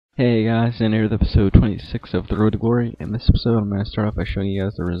Hey guys, and here's episode 26 of The Road to Glory. In this episode, I'm going to start off by showing you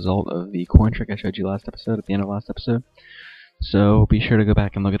guys the result of the coin trick I showed you last episode, at the end of last episode. So be sure to go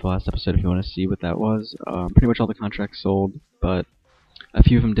back and look at the last episode if you want to see what that was. Pretty much all the contracts sold, but a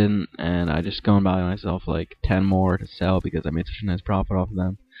few of them didn't, and I just go and buy myself like 10 more to sell because I made such a nice profit off of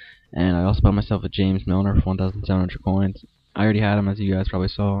them. And I also bought myself a James Milner for 1,700 coins. I already had him, as you guys probably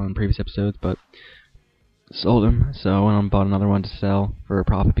saw in previous episodes, but sold him, so I went and bought another one to sell for a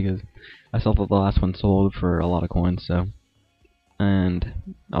profit because I saw that the last one sold for a lot of coins. So, and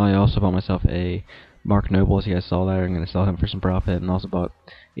I also bought myself a Mark Noble, as you guys saw there. I'm going to sell him for some profit, and also bought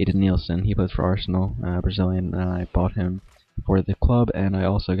Aiden Nielsen. He plays for Arsenal, Brazilian, and I bought him for the club. And I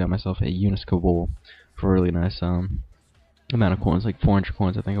also got myself a Eunice Kabul for a really nice amount of coins, like 400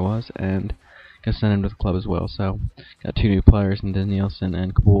 coins I think it was, and gonna send him to the club as well. So got two new players in Nielsen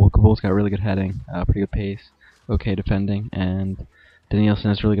and Kabul. Kabul's got really good heading, pretty good pace, okay defending, and Nielsen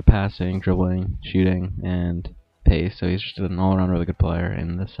has really good passing, dribbling, shooting, and pace. So he's just an all-around really good player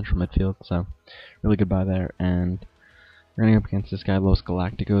in the central midfield. So really good buy there. And we're gonna go up against this guy Los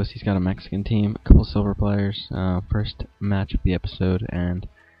Galacticos. He's got a Mexican team, a couple silver players. First match of the episode, and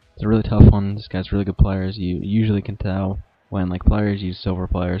it's a really tough one. This guy's really good players. You usually can tell when like players use silver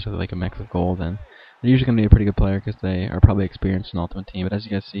players with like a mix of gold, and they're usually going to be a pretty good player because they are probably experienced in Ultimate Team. But as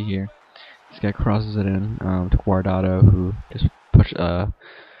you guys see here, this guy crosses it in to Guardado, who just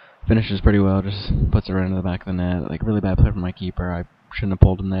finishes pretty well, just puts it right into the back of the net. Like, really bad play from my keeper. I shouldn't have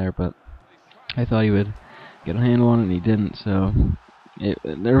pulled him there, but I thought he would get a handle on it, and he didn't. So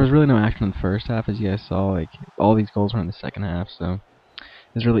there was really no action in the first half, as you guys saw. Like, all these goals were in the second half, so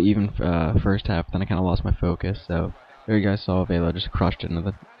it was really even first half. Then I kind of lost my focus, so there you guys saw Vela just crushed it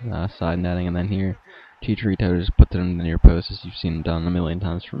into the side netting, and then here Chicharito just puts it in the near post, as you've seen him done a million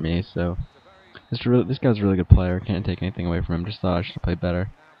times for me. So this guy's a really good player. Can't take anything away from him. Just thought I should have played better.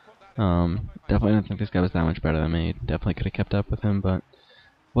 Definitely didn't think this guy was that much better than me. Definitely could have kept up with him, but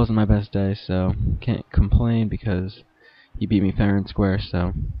wasn't my best day, so can't complain because he beat me fair and square.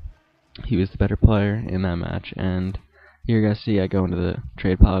 So he was the better player in that match. And here you guys see I go into the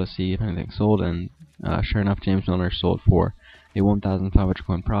trade pile to see if anything sold, and sure enough, James Milner sold for a 1,500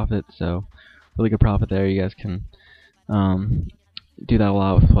 coin profit, so really good profit there. You guys can do that a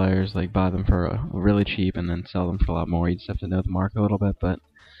lot with players, like buy them for really cheap and then sell them for a lot more. You just have to know the market a little bit, but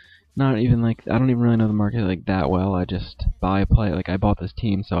not even like, I don't even really know the market like that well. I just buy a player. Like, I bought this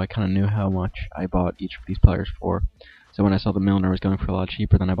team, so I kind of knew how much I bought each of these players for. So when I saw the Milner was going for a lot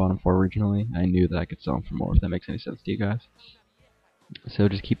cheaper than I bought him for originally, I knew that I could sell him for more, if that makes any sense to you guys. So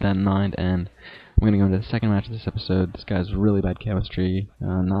just keep that in mind, and I'm going to go into the second match of this episode. This guy's really bad chemistry,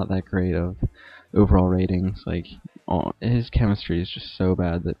 not that great of overall ratings. Like, his chemistry is just so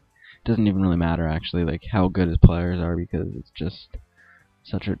bad that it doesn't even really matter, actually, like how good his players are, because it's just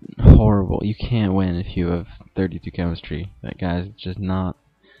such a horrible. You can't win if you have 32 chemistry. That guy's just not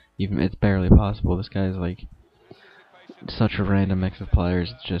even. It's barely possible. This guy's like such a random mix of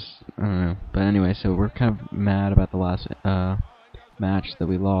players. It's just, I don't know. But anyway, so we're kind of mad about the last match that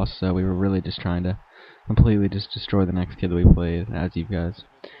we lost, so we were really just trying to completely just destroy the next kid that we played. As you guys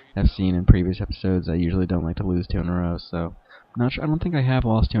have seen in previous episodes, I usually don't like to lose 2 in a row, so I'm not sure. I don't think I have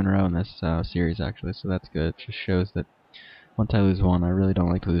lost 2 in a row in this series, actually, so that's good. It just shows that once I lose one, I really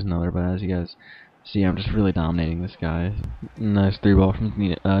don't like to lose another. But as you guys see, I'm just really dominating this guy. Nice 3-ball from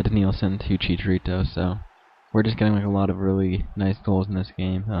Nielsen to Chicharito, so we're just getting like a lot of really nice goals in this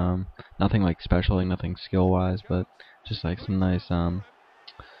game. Nothing like special, like nothing skill-wise, but just like some nice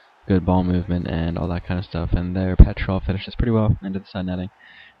good ball movement and all that kind of stuff. And there, Petrov finishes pretty well into the side netting.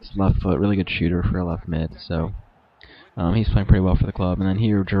 His left foot, really good shooter for a left mid, so he's playing pretty well for the club. And then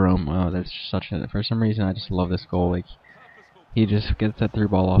here, Jerome, that's such a, for some reason, I just love this goal. Like, he just gets that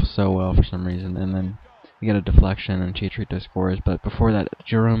 3-ball off so well for some reason, and then you get a deflection and Chicharito scores. But before that,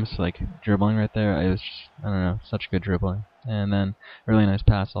 Jerome's like dribbling right there. It was just, I don't know, such good dribbling. And then a really nice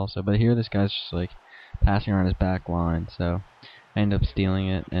pass also. But here, this guy's just like passing around his back line, so I end up stealing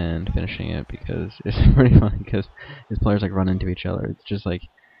it and finishing it because it's pretty funny because his players like run into each other. It's just like,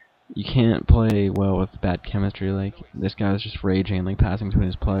 you can't play well with bad chemistry. Like, this guy was just raging and like passing between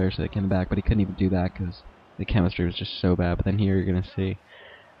his players so they came back, but he couldn't even do that because the chemistry was just so bad. But then here you're gonna see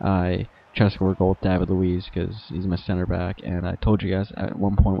I try to score a goal with David Luiz because he's my center back, and I told you guys at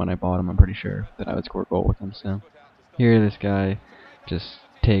one point when I bought him, I'm pretty sure that I would score a goal with him. So here this guy just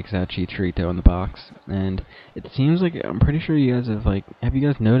takes out Chicharito in the box, and it seems like, I'm pretty sure you guys have you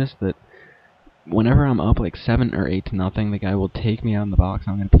guys noticed that whenever I'm up like 7 or 8 to nothing, the guy will take me out in the box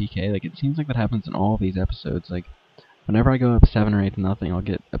and I'm gonna PK. Like, it seems like that happens in all of these episodes. Like, whenever I go up 7 or 8 to nothing, I'll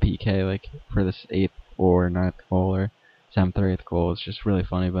get a PK, like for this 8th or 9th goal, or 7th or 8th goal. It's just really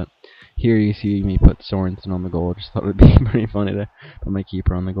funny. But here you see me put Sorensen on the goal. Just thought it would be pretty funny to put my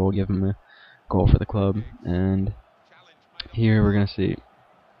keeper on the goal, give him a goal for the club. And here we're gonna see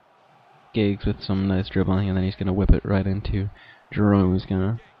Giggs with some nice dribbling, and then he's gonna whip it right into Jerome, who's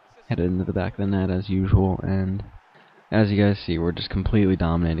gonna head it into the back of the net as usual. And as you guys see, we're just completely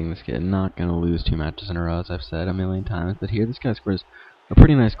dominating this kid. Not gonna lose 2 matches in a row, as I've said a million times. But here, this guy scores a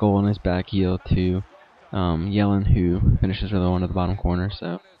pretty nice goal on his back heel to Yellen, who finishes with the one at the bottom corner.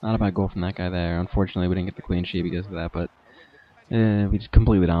 So not a bad goal from that guy there. Unfortunately, we didn't get the clean sheet because of that, but we just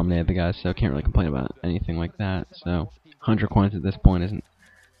completely dominated the guys, so can't really complain about anything like that. So 100 coins at this point isn't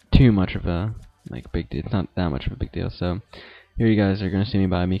too much of a big deal. It's not that much of a big deal. So here you guys are gonna see me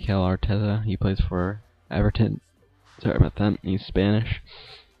buy Mikel Arteta. He plays for Everton. Sorry about that. He's Spanish.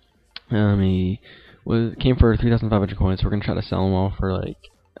 He came for 3,500 coins. So we're gonna try to sell him all for like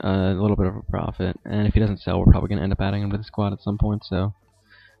a little bit of a profit. And if he doesn't sell, we're probably gonna end up adding him to the squad at some point. So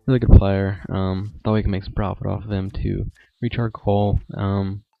really good player. Thought we can make some profit off of him to reach our goal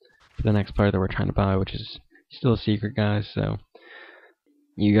for the next player that we're trying to buy, which is still a secret, guys. So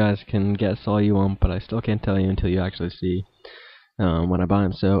you guys can guess all you want, but I still can't tell you until you actually see when I buy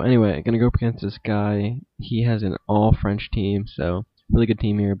him. So anyway, I'm gonna go up against this guy. He has an all-French team, so really good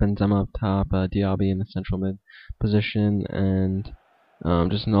team here. Benzema up top, Diaby in the central mid position, and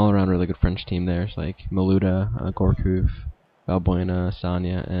just an all-around really good French team there. It's like Malouda, Gourcuff, Valbuena,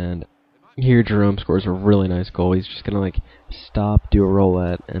 Sanya, and here Jerome scores a really nice goal. He's just gonna stop, do a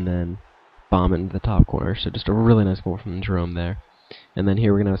roulette, and then bomb it into the top corner. So just a really nice goal from Jerome there. And then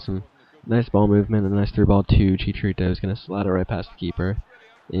here we're gonna have some nice ball movement and a nice through ball to Chicharito, who's going to slide it right past the keeper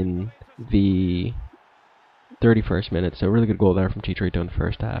in the 31st minute. So really good goal there from Chicharito in the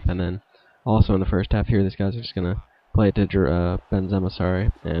first half. And then also in the first half here, this guy's just going to play it to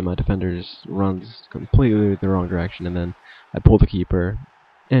Benzema, and my defender just runs completely the wrong direction, and then I pull the keeper,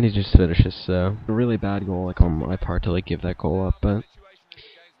 and he just finishes. So a really bad goal on my part to give that goal up, but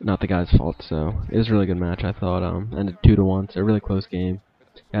not the guy's fault. So it was a really good match, I thought. Ended 2-1, so a really close game.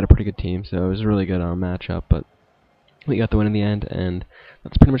 Had a pretty good team, so it was a really good matchup, but we got the win in the end, and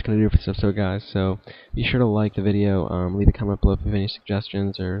that's pretty much going to do it for this episode, guys. So be sure to like the video, leave a comment below if you have any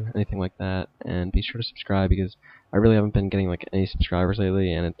suggestions or anything like that, and be sure to subscribe, because I really haven't been getting any subscribers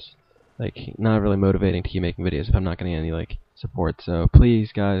lately, and it's not really motivating to keep making videos if I'm not getting any support. So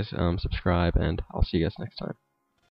please, guys, subscribe, and I'll see you guys next time.